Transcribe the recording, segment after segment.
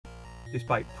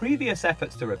Despite previous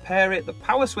efforts to repair it, the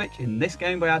power switch in this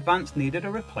Game Boy Advance needed a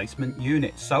replacement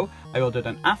unit, so I ordered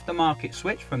an aftermarket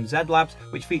switch from Z Labs,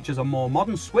 which features a more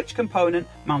modern switch component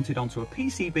mounted onto a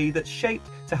PCB that's shaped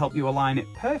to help you align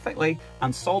it perfectly,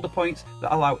 and solder points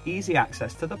that allow easy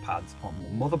access to the pads on the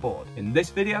motherboard. In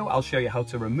this video, I'll show you how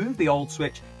to remove the old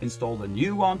switch, install the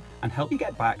new one, and help you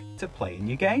get back to playing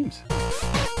your games.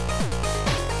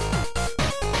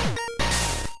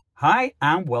 Hi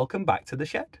and welcome back to the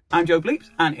shed. I'm Joe Bleeps,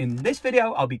 and in this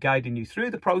video I'll be guiding you through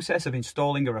the process of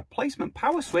installing a replacement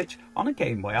power switch on a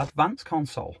Game Boy Advance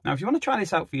console. Now if you want to try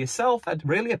this out for yourself, I'd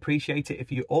really appreciate it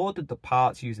if you ordered the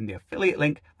parts using the affiliate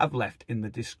link I've left in the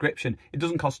description. It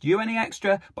doesn't cost you any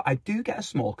extra, but I do get a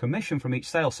small commission from each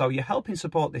sale, so you're helping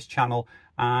support this channel,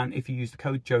 and if you use the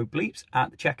code Joe Bleeps at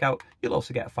the checkout, you'll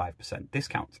also get a 5%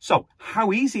 discount. So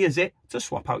how easy is it to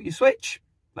swap out your switch?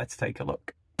 Let's take a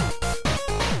look.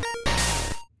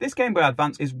 This Game Boy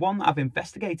Advance is one that I've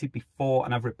investigated before,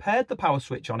 and I've repaired the power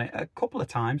switch on it a couple of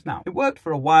times now. It worked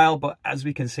for a while, but as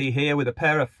we can see here, with a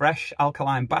pair of fresh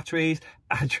alkaline batteries,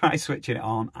 I try switching it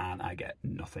on and I get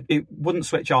nothing. It wouldn't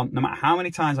switch on no matter how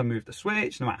many times I move the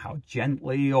switch, no matter how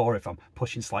gently, or if I'm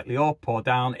pushing slightly up or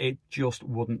down, it just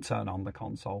wouldn't turn on the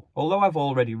console. Although I've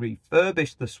already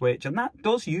refurbished the switch, and that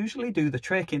does usually do the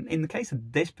trick, in the case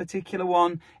of this particular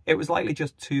one, it was likely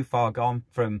just too far gone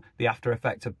from the after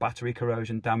effect of battery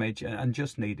corrosion damage and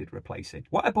just needed replacing.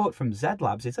 What I bought from Z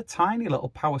Labs is a tiny little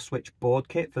power switch board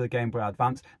kit for the Game Boy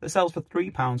Advance that sells for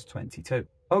 £3.22.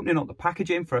 Opening up the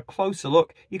packaging for a closer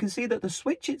look, you can see that the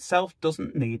switch itself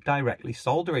doesn't need directly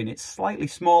soldering. It's slightly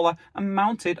smaller and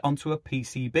mounted onto a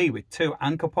PCB with 2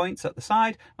 anchor points at the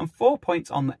side and 4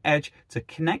 points on the edge to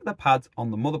connect the pads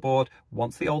on the motherboard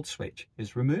once the old switch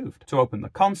is removed. To open the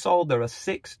console, there are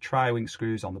 6 tri-wing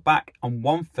screws on the back and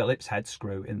 1 Phillips head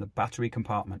screw in the battery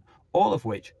compartment, all of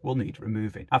which will need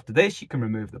removing. After this, you can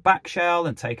remove the back shell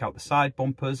and take out the side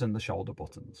bumpers and the shoulder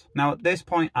buttons. Now at this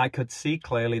point, I could see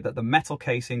clearly that the metal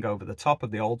casing over the top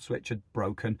of the old switch had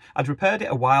broken. I'd repaired it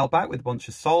a while back with a bunch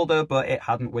of solder, but it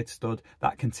hadn't withstood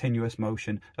that continuous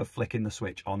motion of flicking the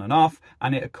switch on and off,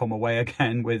 and it had come away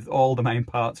again with all the main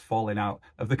parts falling out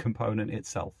of the component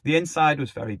itself. The inside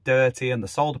was very dirty and the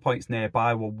solder points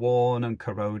nearby were worn and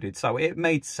corroded, so it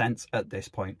made sense at this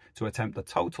point to attempt a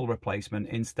total replacement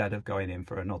instead of going in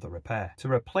for another repair. To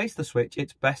replace the switch,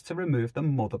 it's best to remove the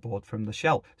motherboard from the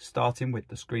shell, starting with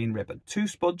the screen ribbon. 2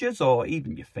 spudges or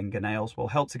even your fingernails will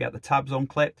help to get the tabs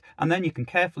unclipped, and then you can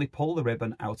carefully pull the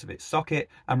ribbon out of its socket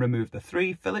and remove the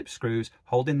 3 Phillips screws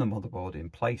holding the motherboard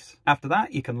in place. After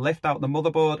that, you can lift out the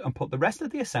motherboard and put the rest of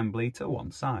the assembly to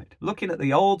one side. Looking at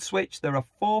the old switch, there are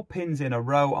 4 pins in a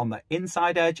row on the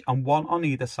inside edge and 1 on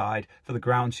either side for the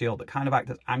ground shield that kind of act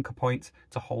as anchor points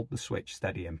to hold the switch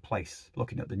steady in place.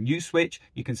 Looking at the new switch,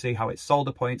 you can see how its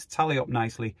solder points tally up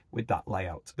nicely with that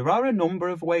layout. There are a number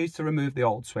of ways to remove the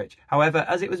old switch. However,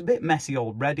 as it was a bit messy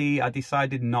already, I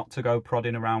decided not to go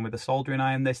prodding around with a soldering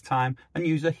iron this time and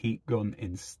use a heat gun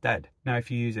instead. Now,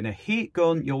 if you're using a heat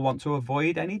gun, you'll want to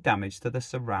avoid any damage to the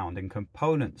surrounding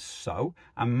components. So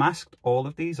I masked all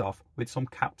of these off with some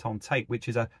Kapton tape, which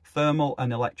is a thermal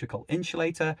and electrical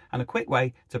insulator and a quick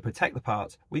way to protect the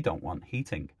parts we don't want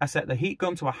heating. I set the heat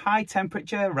gun to a high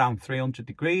temperature, around 300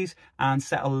 degrees, and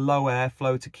set a low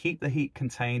airflow to keep the heat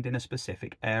contained in a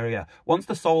specific area. Once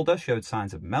the solder showed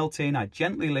signs of melting, I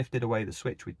gently lifted away the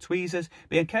switch with tweezers,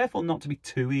 being careful not to be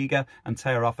too eager and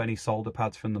tear off any solder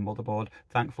pads from the motherboard.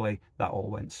 Thankfully, that all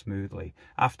went smoothly.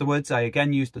 Afterwards, I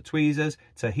again used the tweezers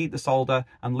to heat the solder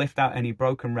and lift out any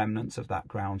broken remnants of that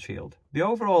ground shield. The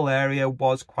overall area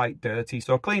was quite dirty,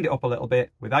 so I cleaned it up a little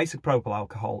bit with isopropyl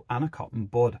alcohol and a cotton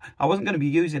bud. I wasn't going to be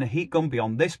using a heat gun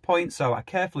beyond this point, so I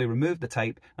carefully removed the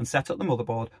tape and set up the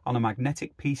motherboard on a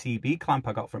magnetic PCB clamp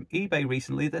I got from eBay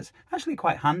recently that's actually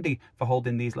quite handy for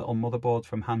holding these little motherboards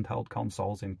from handheld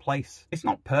consoles in place. It's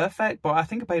not perfect, but I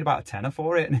think I paid about a tenner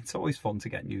for it, and it's always fun to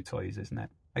get new toys, isn't it?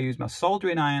 I used my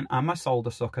soldering iron and my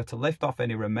solder sucker to lift off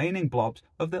any remaining blobs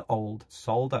of the old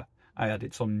solder. I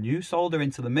added some new solder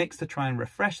into the mix to try and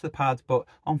refresh the pads, but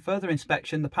on further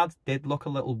inspection the pads did look a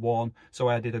little worn, so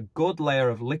I added a good layer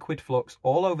of liquid flux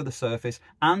all over the surface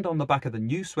and on the back of the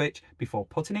new switch before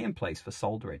putting it in place for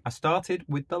soldering. I started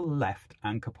with the left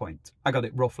anchor point. I got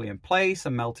it roughly in place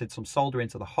and melted some solder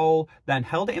into the hole, then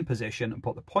held it in position and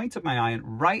put the point of my iron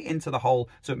right into the hole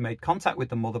so it made contact with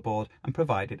the motherboard and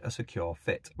provided a secure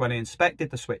fit. When I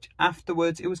inspected the switch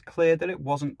afterwards, it was clear that it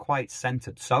wasn't quite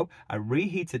centered, so I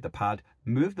reheated the pad,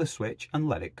 move the switch and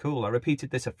let it cool. I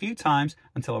repeated this a few times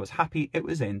until I was happy it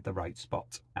was in the right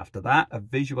spot. After that, a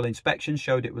visual inspection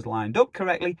showed it was lined up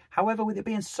correctly. However, with it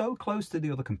being so close to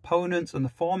the other components and the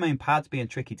 4 main pads being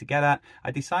tricky to get at,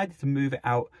 I decided to move it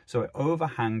out so it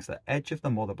overhangs the edge of the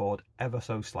motherboard ever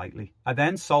so slightly. I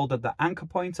then soldered the anchor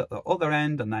point at the other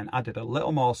end and then added a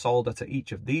little more solder to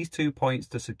each of these 2 points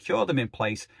to secure them in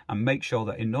place and make sure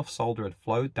that enough solder had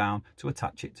flowed down to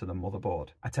attach it to the motherboard.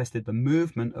 I tested the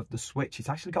movement of the switch. It's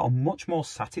actually got a much more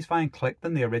satisfying click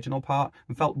than the original part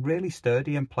and felt really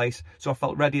sturdy in place, so I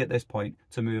felt ready at this point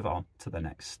to move on to the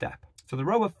next step. So the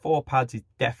row of 4 pads is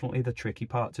definitely the tricky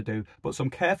part to do, but some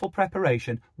careful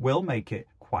preparation will make it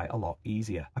quite a lot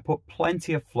easier. I put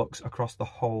plenty of flux across the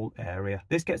whole area.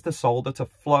 This gets the solder to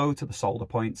flow to the solder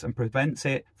points and prevents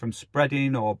it from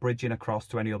spreading or bridging across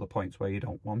to any other points where you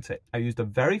don't want it. I used a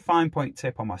very fine point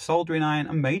tip on my soldering iron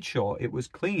and made sure it was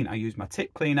clean. I used my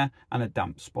tip cleaner and a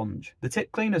damp sponge. The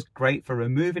tip cleaner is great for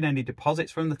removing any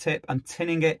deposits from the tip and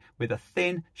tinning it with a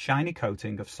thin, shiny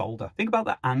coating of solder. Think about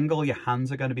the angle your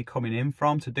hands are going to be coming in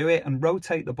from to do it, and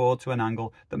rotate the board to an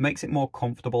angle that makes it more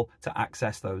comfortable to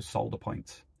access those solder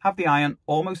points. Have the iron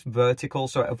almost vertical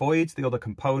so it avoids the other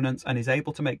components and is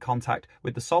able to make contact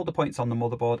with the solder points on the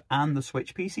motherboard and the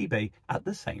switch PCB at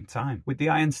the same time. With the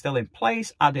iron still in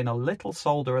place, add in a little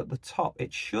solder at the top.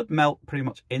 It should melt pretty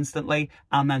much instantly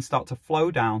and then start to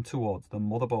flow down towards the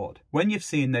motherboard. When you've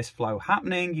seen this flow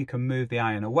happening, you can move the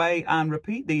iron away and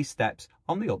repeat these steps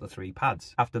on the other 3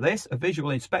 pads. After this, a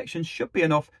visual inspection should be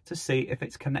enough to see if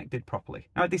it's connected properly.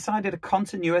 Now, I decided a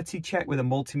continuity check with a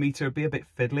multimeter would be a bit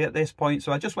fiddly at this point,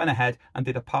 so I just went ahead and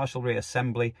did a partial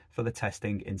reassembly for the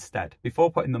testing instead. Before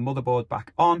putting the motherboard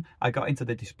back on, I got into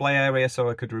the display area so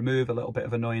I could remove a little bit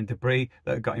of annoying debris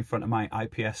that had got in front of my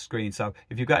IPS screen. So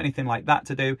if you've got anything like that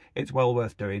to do, it's well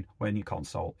worth doing when your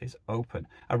console is open.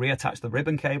 I reattached the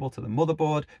ribbon cable to the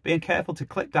motherboard, being careful to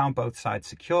clip down both sides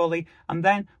securely, and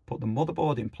then put the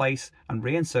motherboard in place and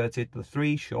reinserted the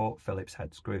 3 short Phillips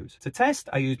head screws. To test,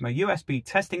 I used my USB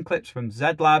testing clips from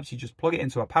Z Labs. You just plug it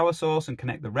into a power source and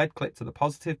connect the red clip to the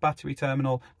positive battery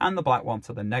terminal and the black one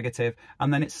to the negative,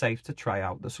 and then it's safe to try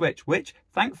out the switch, which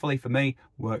thankfully for me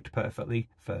worked perfectly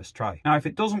first try. Now, if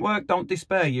it doesn't work, don't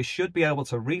despair. You should be able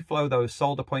to reflow those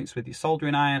solder points with your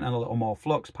soldering iron and a little more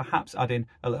flux, perhaps adding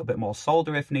a little bit more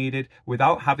solder if needed,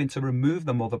 without having to remove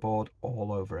the motherboard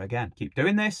all over again. Keep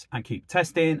doing this and keep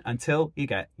testing until you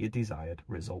get your desired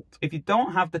result. If you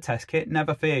don't have the test kit,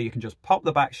 never fear. You can just pop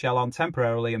the back shell on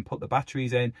temporarily and put the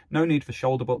batteries in. No need for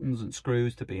shoulder buttons and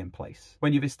screws to be in place.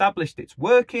 When you've established it's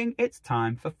working, it's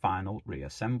time for final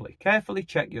reassembly. Carefully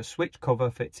check your switch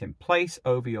cover fits in place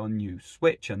over your new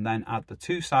switch, and then add the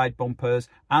 2 side bumpers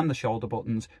and the shoulder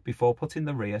buttons before putting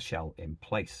the rear shell in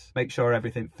place. Make sure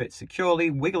everything fits securely,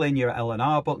 wiggle in your L and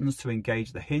R buttons to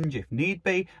engage the hinge if need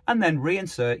be, and then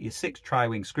reinsert your 6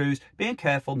 tri-wing screws, being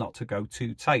careful not to go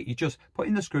too tight. You're just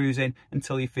putting the screws in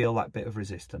until you feel that bit of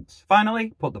resistance.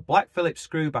 Finally, put the black Phillips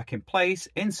screw back in place,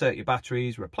 insert your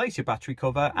batteries, replace your battery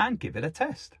cover, and give it a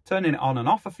test. Turning it on and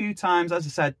off a few times, as I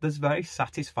said, there's very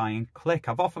satisfying click.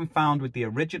 I've often found with the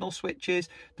original switches,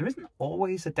 there isn't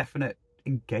always a definite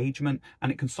engagement,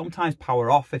 and it can sometimes power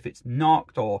off if it's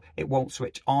knocked, or it won't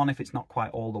switch on if it's not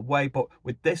quite all the way. But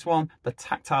with this one, the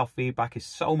tactile feedback is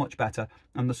so much better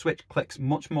and the switch clicks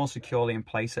much more securely in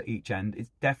place at each end.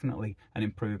 It's definitely an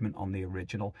improvement on the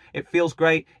original. It feels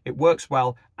great, it works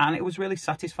well, and it was really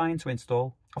satisfying to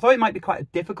install. I thought it might be quite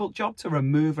a difficult job to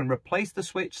remove and replace the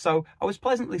switch, so I was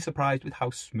pleasantly surprised with how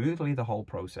smoothly the whole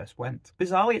process went.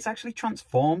 Bizarrely, it's actually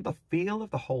transformed the feel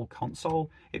of the whole console.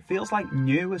 It feels like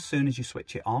new as soon as you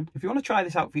switch it on. If you want to try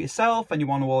this out for yourself and you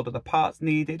want to order the parts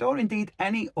needed, or indeed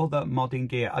any other modding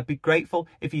gear, I'd be grateful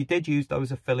if you did use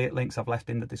those affiliate links I've left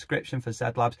in the description for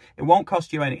Z Labs. It won't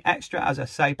cost you any extra, as I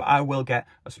say, but I will get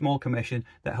a small commission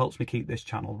that helps me keep this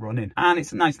channel running. And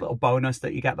it's a nice little bonus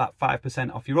that you get that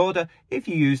 5% off your order if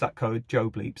you use that code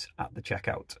JoeBleeps at the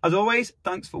checkout. As always,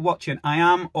 thanks for watching. I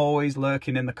am always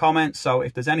lurking in the comments, so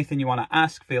if there's anything you want to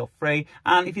ask, feel free.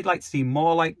 And if you'd like to see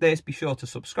more like this, be sure to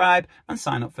subscribe and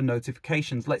sign up for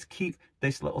notifications. Let's keep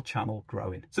this little channel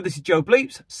growing. So this is Joe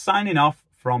Bleeps signing off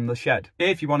from the shed.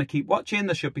 If you want to keep watching,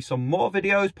 there should be some more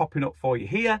videos popping up for you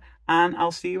here, and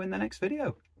I'll see you in the next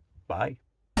video. Bye.